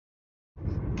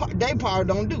they part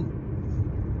don't do.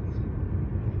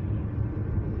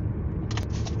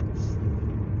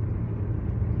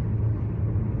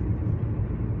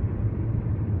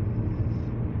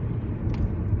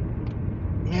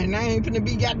 And I ain't finna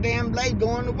be goddamn late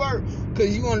going to work, cause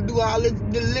you wanna do all this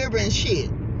delivering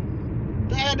shit.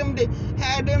 Had them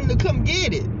to come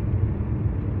get it.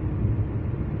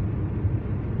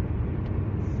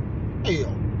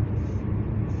 Hell.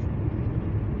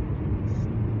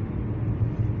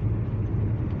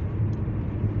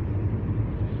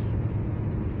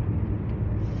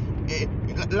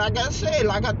 Like I said,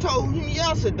 like I told him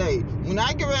yesterday, when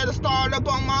I get ready to start up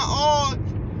on my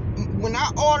when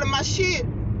I order my shit,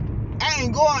 I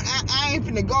ain't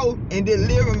finna go and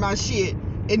deliver my shit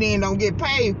and then don't get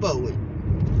paid for it.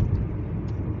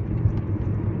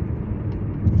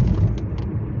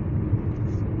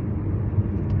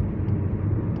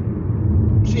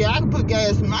 See, I can put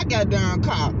gas in my goddamn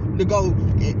car to go.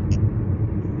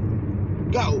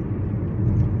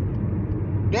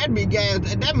 That'd be gas,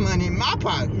 that money in my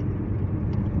pocket.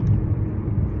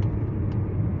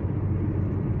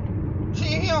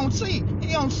 See, he don't see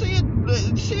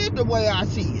it the way I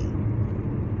see it.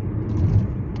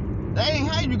 That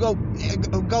ain't how you go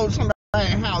to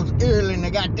somebody's house early in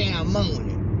the goddamn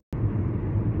morning.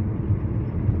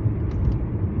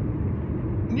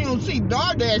 You don't see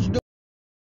DoorDash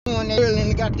doing it early in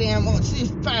the goddamn morning,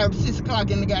 6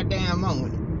 o'clock in the goddamn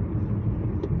morning.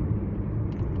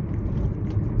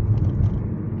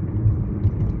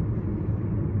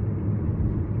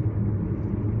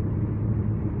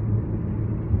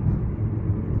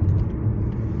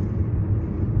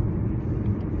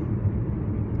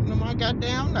 My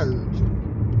goddamn nerves.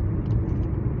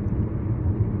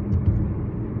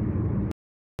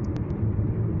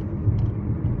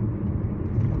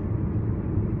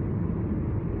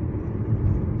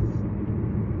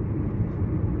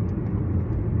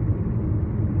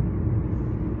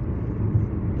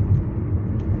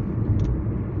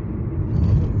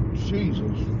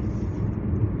 Jesus.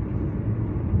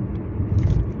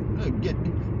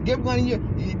 Get one of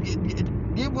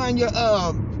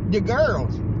your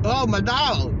girls. Oh, my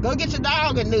dog. Go get your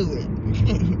dog and do it.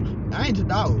 I ain't your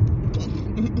dog.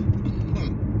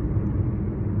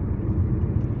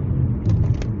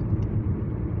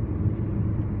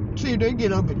 See, they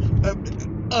get up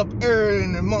early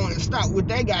in the morning, stop what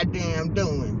they goddamn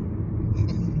doing.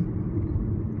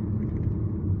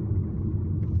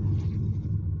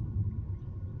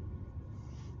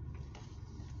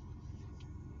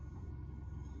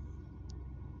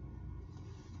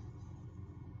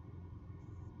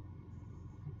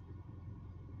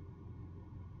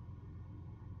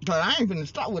 But I ain't finna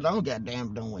stop what I'm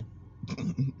goddamn doing.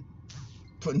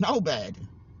 For nobody.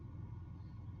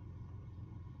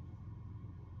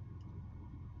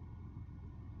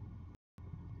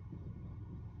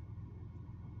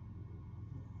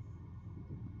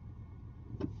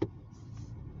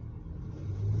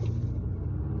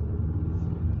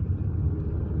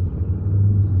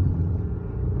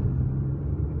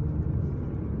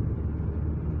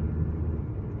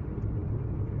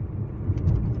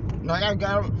 Like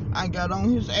I got on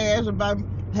his ass about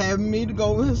having me to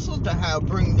go to his sister's house,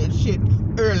 bring that shit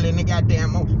early in the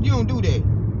goddamn morning. You don't do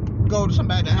that. Go to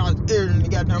somebody's house early in the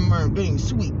goddamn morning, being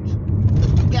sweet.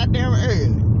 That's too goddamn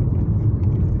early.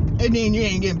 And then you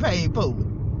ain't getting paid for it.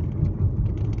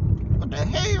 What the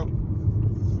hell?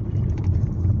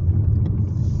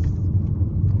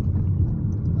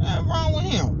 What's wrong with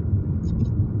him?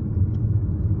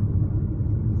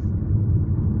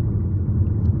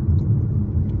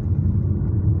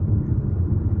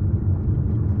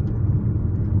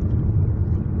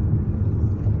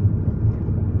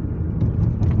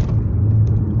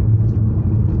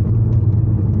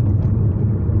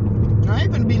 I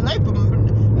ain't gonna be late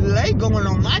going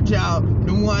on my job,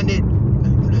 the one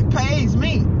that pays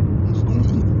me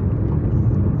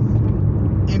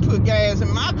and put gas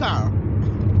in my car.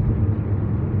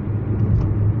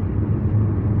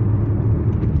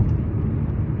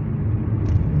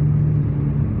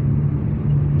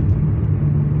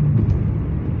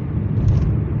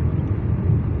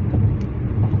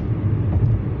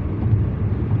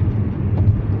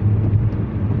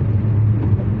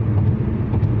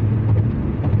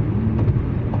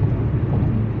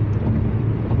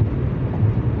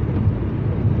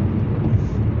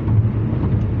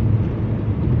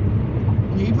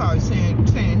 He probably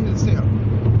saying himself,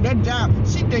 that job,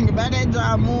 she think about that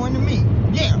job more than me.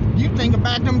 Yeah, you think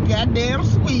about them goddamn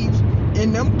sweets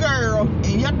and them girls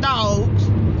and your dogs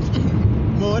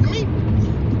more than me.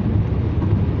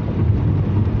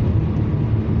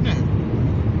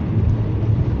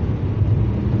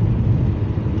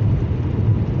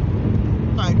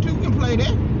 play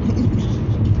that.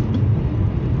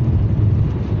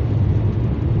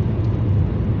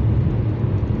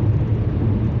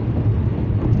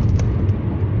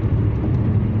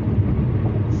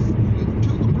 You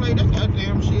two can play that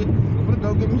goddamn shit. I'm gonna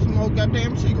go get me some more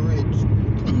goddamn cigarettes.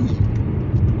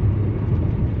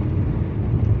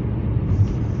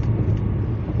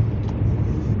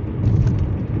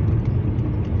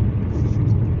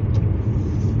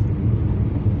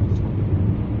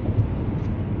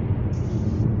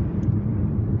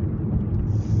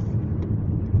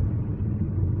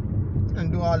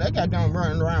 And do all that goddamn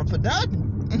running around for nothing.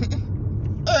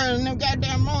 Early in the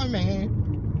goddamn morning, man.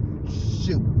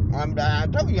 Shoot. I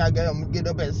told you I'm gonna get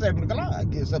up at 7 o'clock. I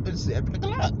get up at 7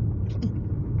 o'clock.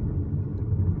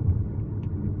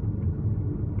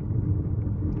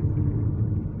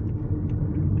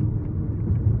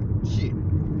 Shit.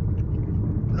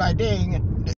 Like they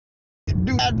ain't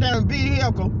do goddamn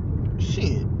vehicle.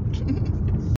 Shit.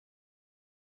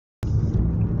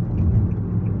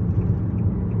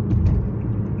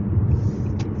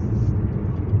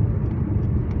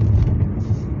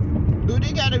 Do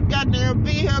they got a goddamn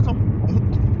vehicle?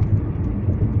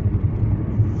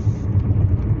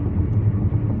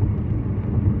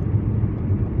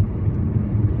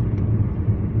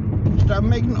 Start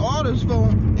making orders for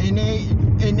them,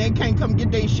 and they can't come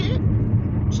get their shit.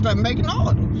 Start making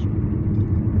orders.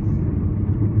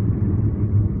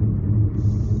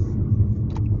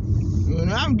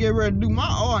 And I'm getting ready to do my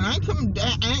order. I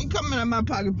ain't coming out of my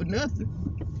pocket for nothing.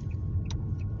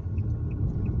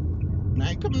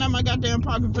 I ain't coming out of my goddamn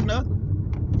pocket for nothing.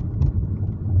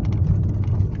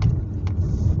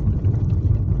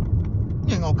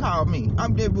 You ain't gonna call me.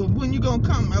 I'm there, but when you gonna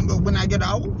come? When I get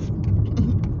off. Shit.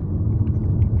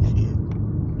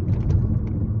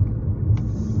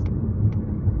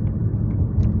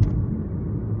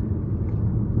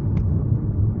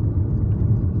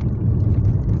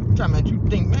 Talking about you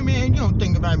think, man, you don't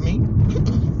think about me.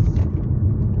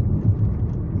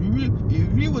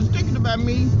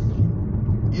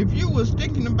 If you was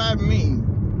thinking about me,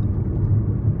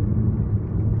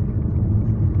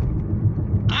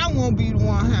 I won't be the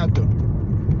one have to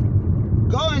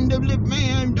go and deliver.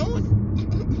 Man, I'm doing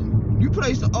it. You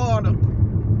place the order,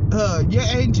 your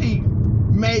auntie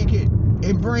make it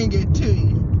and bring it to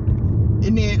you,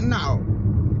 and then no,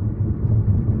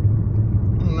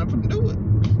 I'm not gonna do it.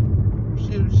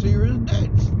 Shit, serious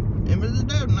dates. Am is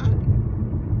that now?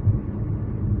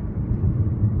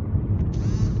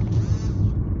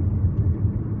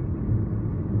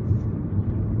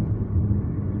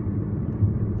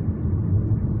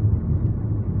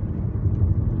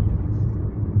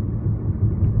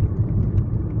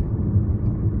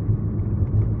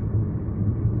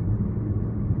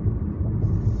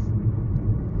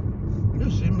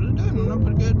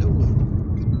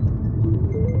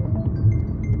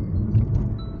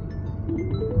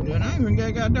 Then I even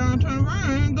got down, turn around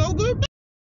and go good.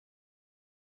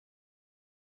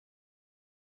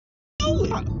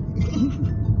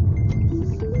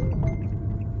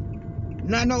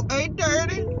 Not no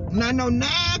 8:30, not no 9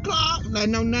 o'clock, not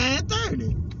no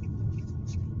 9:30.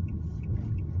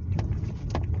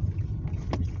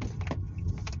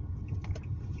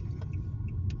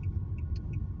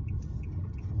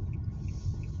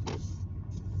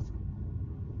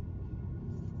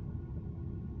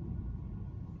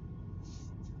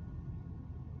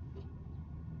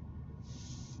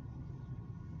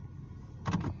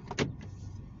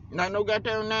 Not no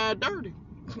goddamn 9:30.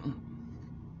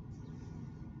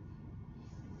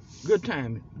 Good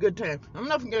time. I'm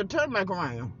not gonna turn back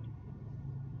around.